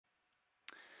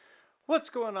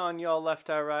What's going on, y'all? Left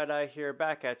Eye, Right Eye here,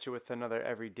 back at you with another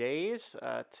Everydays.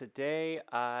 Today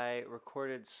I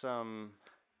recorded some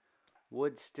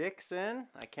wood sticks in.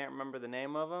 I can't remember the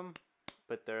name of them,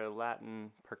 but they're a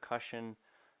Latin percussion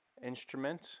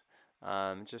instrument.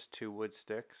 Just two wood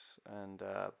sticks, and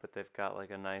but they've got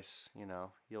like a nice,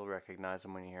 you'll recognize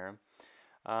them when you hear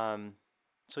them.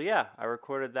 So yeah, I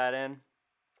recorded that in,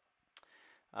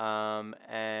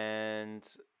 and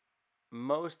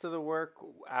most of the work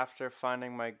after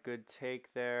finding my good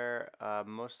take there,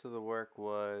 most of the work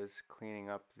was cleaning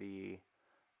up the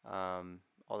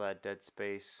all that dead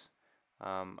space.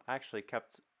 I actually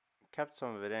kept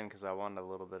some of it in because I wanted a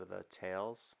little bit of the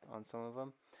tails on some of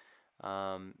them,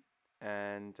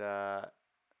 and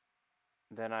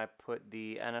then I put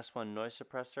the NS1 noise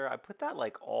suppressor. I put that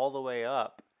like all the way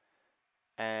up,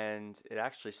 and it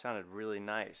actually sounded really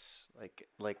nice.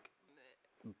 Like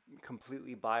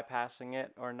completely bypassing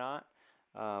it or not,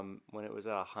 when it was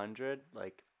at 100,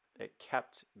 like it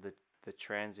kept the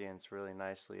transients really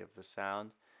nicely of the sound,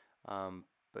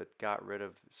 but got rid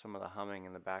of some of the humming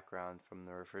in the background from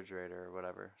the refrigerator or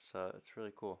whatever. So it's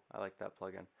really cool. I like that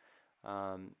plugin.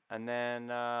 And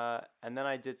then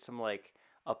I did some like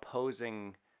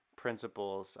opposing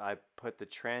principles. I put the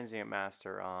transient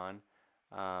master on,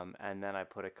 and then I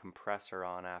put a compressor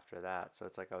on after that. So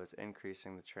it's like I was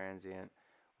increasing the transient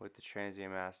with the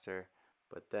transient master,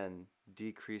 but then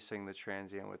decreasing the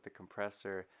transient with the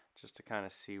compressor just to kind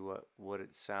of see what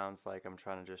it sounds like. I'm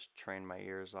trying to just train my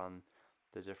ears on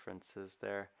the differences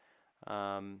there.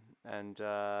 And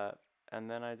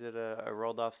then I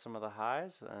rolled off some of the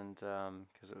highs, and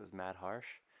because it was mad harsh.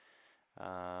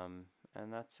 And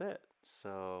that's it.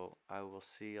 So I will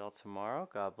see y'all tomorrow.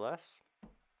 God bless.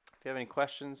 If you have any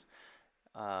questions,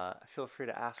 feel free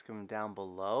to ask them down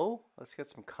below. Let's get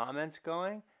some comments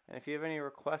going. And if you have any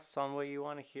requests on what you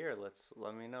want to hear,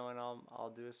 let me know and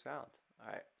I'll do a sound.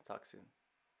 All right, talk soon.